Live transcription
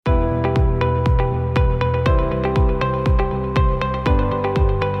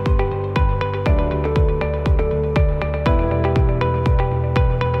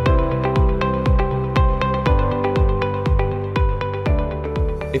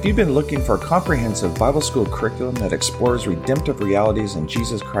If you've been looking for a comprehensive Bible school curriculum that explores redemptive realities in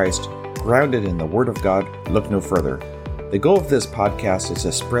Jesus Christ, grounded in the Word of God, look no further. The goal of this podcast is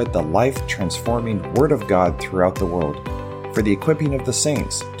to spread the life-transforming Word of God throughout the world, for the equipping of the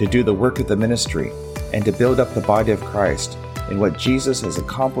saints, to do the work of the ministry, and to build up the body of Christ in what Jesus has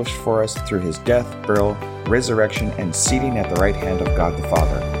accomplished for us through his death, burial, resurrection, and seating at the right hand of God the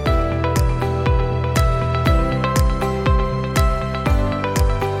Father.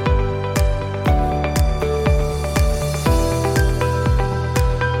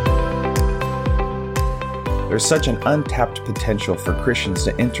 There's such an untapped potential for Christians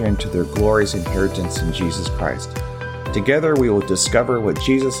to enter into their glorious inheritance in Jesus Christ. Together we will discover what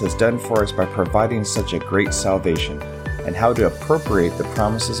Jesus has done for us by providing such a great salvation, and how to appropriate the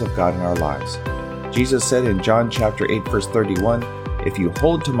promises of God in our lives. Jesus said in John chapter 8 verse 31, "If you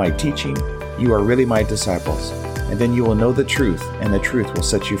hold to my teaching, you are really my disciples, and then you will know the truth, and the truth will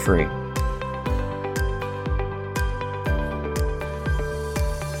set you free."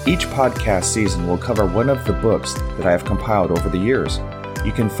 Each podcast season will cover one of the books that I have compiled over the years.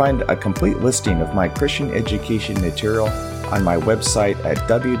 You can find a complete listing of my Christian education material on my website at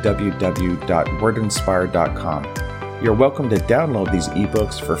www.wordinspire.com. You're welcome to download these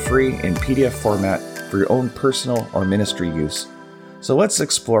ebooks for free in PDF format for your own personal or ministry use. So let's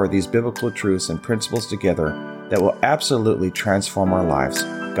explore these biblical truths and principles together that will absolutely transform our lives.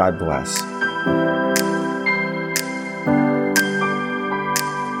 God bless.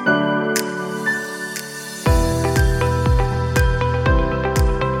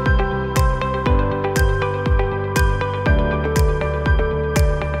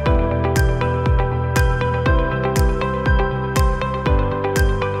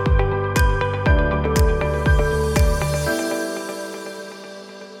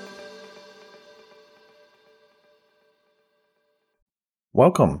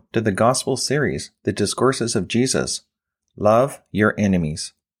 Welcome to the Gospel series, The Discourses of Jesus. Love your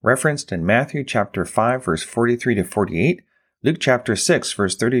enemies. Referenced in Matthew chapter 5 verse 43 to 48, Luke chapter 6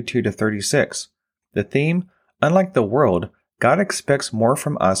 verse 32 to 36. The theme, unlike the world, God expects more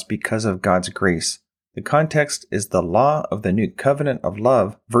from us because of God's grace. The context is the law of the new covenant of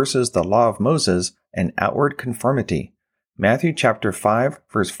love versus the law of Moses and outward conformity. Matthew chapter 5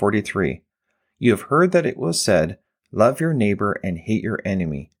 verse 43. You have heard that it was said, "Love your neighbor and hate your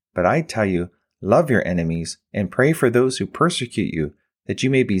enemy." But I tell you, love your enemies and pray for those who persecute you, that you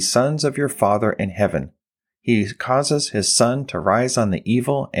may be sons of your Father in heaven. He causes his sun to rise on the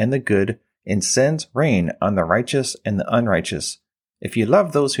evil and the good, and sends rain on the righteous and the unrighteous. If you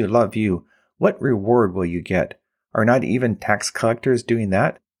love those who love you, what reward will you get? Are not even tax collectors doing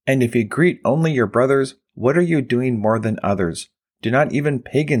that? And if you greet only your brothers, what are you doing more than others? Do not even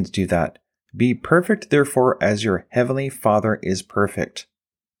pagans do that? Be perfect, therefore, as your heavenly Father is perfect.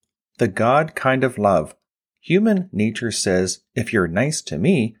 The God kind of love. Human nature says, if you're nice to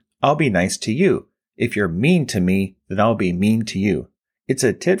me, I'll be nice to you. If you're mean to me, then I'll be mean to you. It's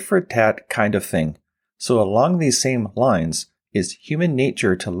a tit-for-tat kind of thing. So along these same lines is human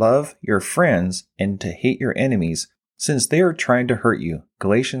nature to love your friends and to hate your enemies, since they are trying to hurt you.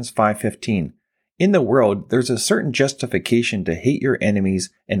 Galatians 5:15. In the world, there's a certain justification to hate your enemies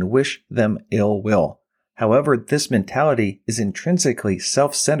and wish them ill will. However, this mentality is intrinsically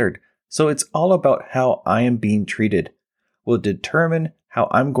self-centered, so it's all about how I am being treated will determine how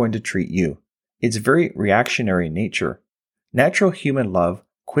I'm going to treat you. It's very reactionary in nature. Natural human love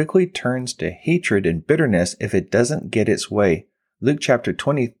quickly turns to hatred and bitterness if it doesn't get its way. Luke chapter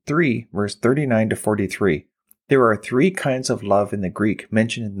 23, verse 39 to 43. There are three kinds of love in the Greek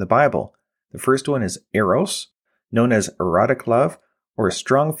mentioned in the Bible. The first one is eros, known as erotic love, or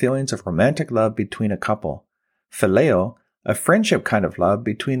strong feelings of romantic love between a couple. Phileo, a friendship kind of love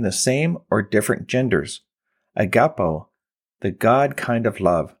between the same or different genders. Agapo, the God kind of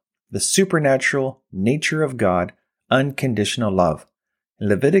love, the supernatural nature of God, unconditional love. In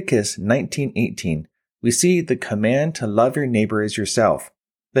Leviticus 19:18, we see the command to love your neighbor as yourself.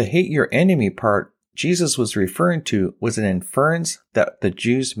 The hate your enemy part Jesus was referring to was an inference that the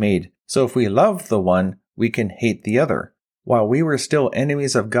Jews made. So if we love the one, we can hate the other. While we were still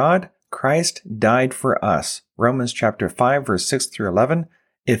enemies of God, Christ died for us. Romans chapter 5 verse 6 through 11,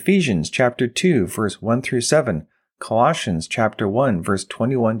 Ephesians chapter 2 verse 1 through 7, Colossians chapter 1 verse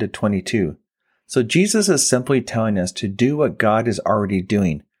 21 to 22. So Jesus is simply telling us to do what God is already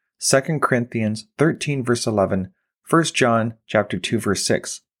doing. 2 Corinthians 13 verse 11, 1 John chapter 2 verse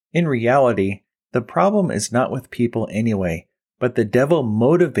 6. In reality, the problem is not with people anyway, but the devil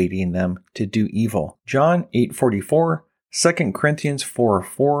motivating them to do evil. John 8:44, 2 Corinthians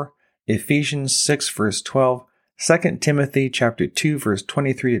 4:4, Ephesians 6 verse 12, 2 Timothy chapter 2 verse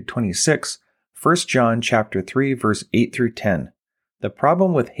 23 to 26, 1 John chapter 3 verse 8 through 10. The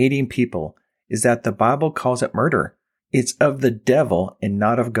problem with hating people is that the Bible calls it murder. It's of the devil and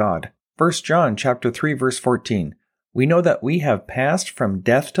not of God. 1 John chapter 3 verse 14. We know that we have passed from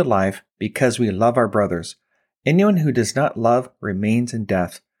death to life because we love our brothers. Anyone who does not love remains in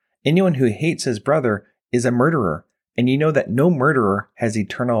death. Anyone who hates his brother is a murderer, and you know that no murderer has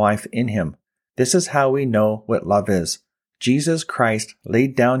eternal life in him. This is how we know what love is. Jesus Christ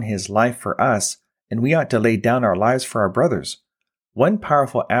laid down his life for us, and we ought to lay down our lives for our brothers. One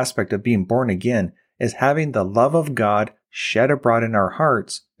powerful aspect of being born again is having the love of God shed abroad in our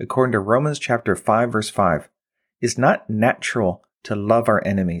hearts, according to Romans chapter 5 verse 5. It's not natural to love our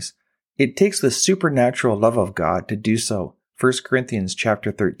enemies. It takes the supernatural love of God to do so. 1 Corinthians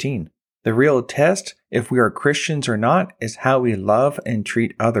chapter 13. The real test, if we are Christians or not, is how we love and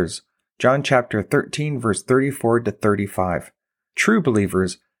treat others. John chapter 13 verse 34 to 35. True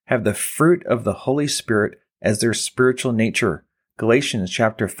believers have the fruit of the Holy Spirit as their spiritual nature. Galatians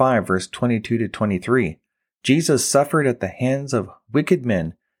chapter 5 verse 22 to 23. Jesus suffered at the hands of wicked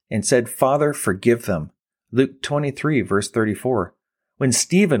men and said, "Father, forgive them." Luke 23 verse 34. When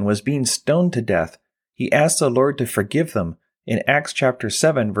Stephen was being stoned to death, he asked the Lord to forgive them in Acts chapter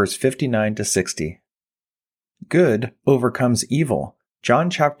 7 verse 59 to 60. Good overcomes evil.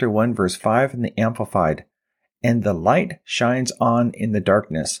 John chapter 1 verse 5 in the Amplified. And the light shines on in the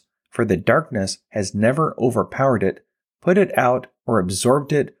darkness, for the darkness has never overpowered it, put it out, or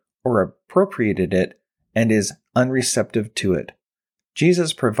absorbed it, or appropriated it, and is unreceptive to it.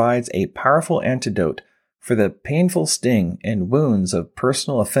 Jesus provides a powerful antidote for the painful sting and wounds of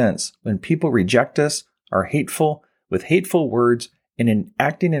personal offense when people reject us, are hateful, with hateful words, and in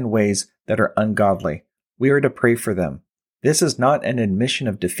acting in ways that are ungodly. We are to pray for them. This is not an admission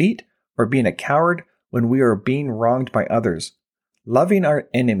of defeat or being a coward when we are being wronged by others. Loving our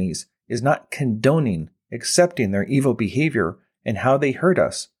enemies is not condoning, accepting their evil behavior and how they hurt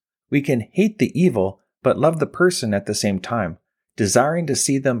us. We can hate the evil, but love the person at the same time, desiring to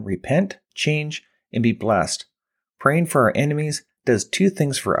see them repent, change, and be blessed. Praying for our enemies does two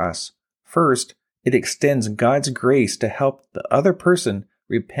things for us. First, it extends God's grace to help the other person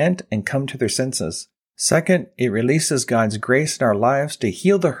repent and come to their senses. Second, it releases God's grace in our lives to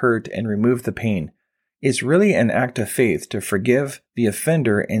heal the hurt and remove the pain. It's really an act of faith to forgive the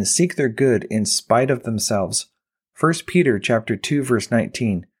offender and seek their good in spite of themselves. 1 Peter chapter 2 verse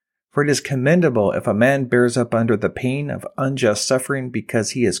 19. For it is commendable if a man bears up under the pain of unjust suffering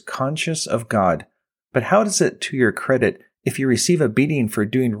because he is conscious of God. But how is it to your credit if you receive a beating for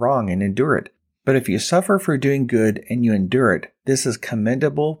doing wrong and endure it? But if you suffer for doing good and you endure it, this is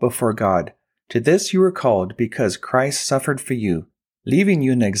commendable before God. To this you were called because Christ suffered for you, leaving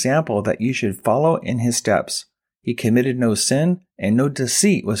you an example that you should follow in his steps. He committed no sin, and no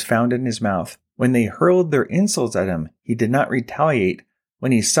deceit was found in his mouth. When they hurled their insults at him, he did not retaliate.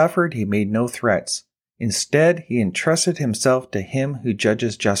 When he suffered, he made no threats. Instead, he entrusted himself to him who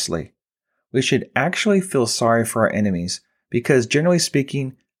judges justly. We should actually feel sorry for our enemies, because generally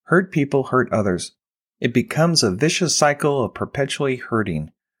speaking, hurt people hurt others. It becomes a vicious cycle of perpetually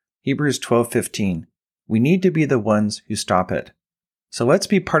hurting. Hebrews 12:15. We need to be the ones who stop it. So let's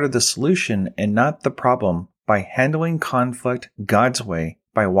be part of the solution and not the problem by handling conflict God's way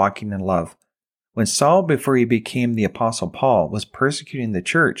by walking in love. When Saul, before he became the Apostle Paul, was persecuting the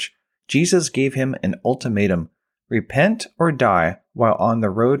church, Jesus gave him an ultimatum: repent or die while on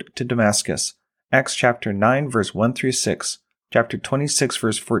the road to Damascus. Acts chapter 9 verse 1 through 6, chapter 26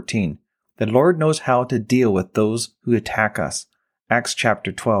 verse 14. The Lord knows how to deal with those who attack us. Acts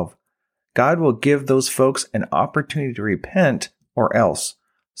chapter 12. God will give those folks an opportunity to repent or else.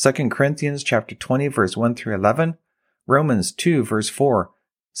 2 Corinthians chapter 20 verse 1 through 11, Romans 2 verse 4,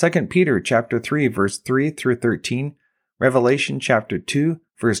 2 Peter chapter 3 verse 3 through 13, Revelation chapter 2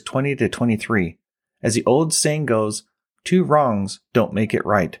 verse 20 to 23. As the old saying goes, 2 wrongs don't make it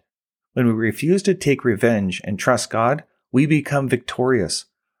right. When we refuse to take revenge and trust God, we become victorious.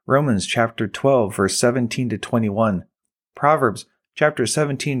 Romans chapter 12 verse 17 to 21. Proverbs chapter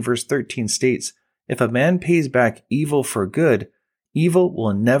 17 verse 13 states, if a man pays back evil for good, evil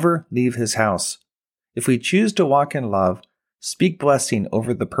will never leave his house. If we choose to walk in love, speak blessing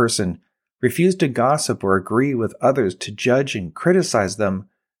over the person, refuse to gossip or agree with others to judge and criticize them,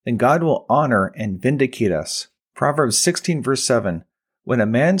 then God will honor and vindicate us. Proverbs 16 verse 7. When a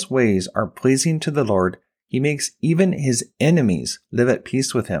man's ways are pleasing to the Lord, he makes even his enemies live at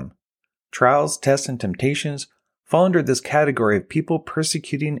peace with him. Trials, tests, and temptations fall under this category of people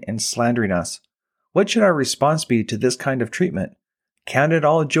persecuting and slandering us. What should our response be to this kind of treatment? Count it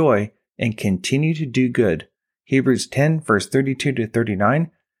all joy and continue to do good. Hebrews 10 verse 32 to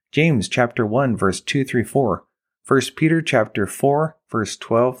 39, James chapter 1 verse 2 through 4, 1 Peter chapter 4 verse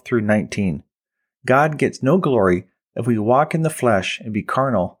 12 through 19. God gets no glory if we walk in the flesh and be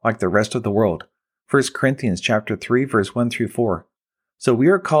carnal like the rest of the world. 1 Corinthians chapter 3 verse 1 through 4. So we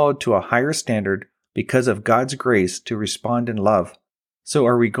are called to a higher standard because of God's grace to respond in love. So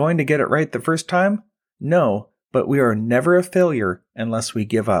are we going to get it right the first time? No, but we are never a failure unless we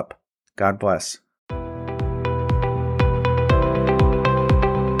give up. God bless.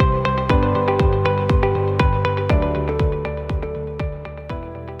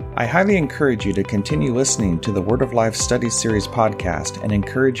 I highly encourage you to continue listening to the Word of Life Study Series podcast and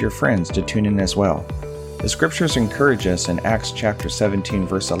encourage your friends to tune in as well. The scriptures encourage us in Acts chapter 17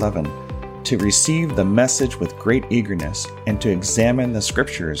 verse 11 to receive the message with great eagerness and to examine the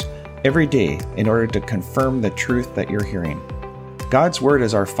scriptures every day in order to confirm the truth that you're hearing. God's Word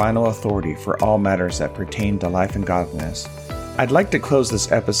is our final authority for all matters that pertain to life and godliness. I'd like to close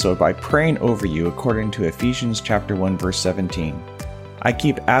this episode by praying over you according to Ephesians chapter 1 verse 17. I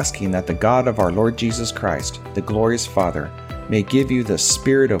keep asking that the God of our Lord Jesus Christ, the glorious Father, may give you the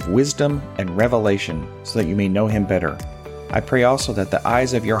spirit of wisdom and revelation so that you may know Him better. I pray also that the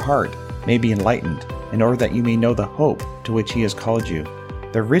eyes of your heart may be enlightened in order that you may know the hope to which He has called you,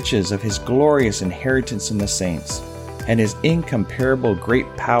 the riches of His glorious inheritance in the saints, and His incomparable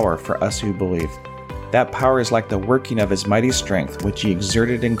great power for us who believe. That power is like the working of His mighty strength which He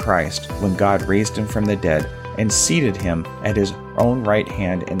exerted in Christ when God raised Him from the dead and seated Him at His own right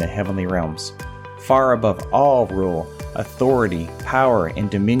hand in the heavenly realms, far above all rule, authority, power, and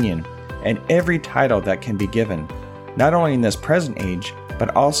dominion, and every title that can be given, not only in this present age,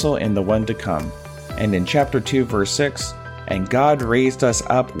 but also in the one to come. And in chapter 2, verse 6, and God raised us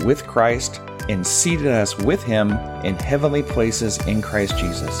up with Christ and seated us with Him in heavenly places in Christ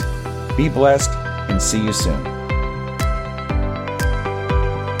Jesus. Be blessed and see you soon.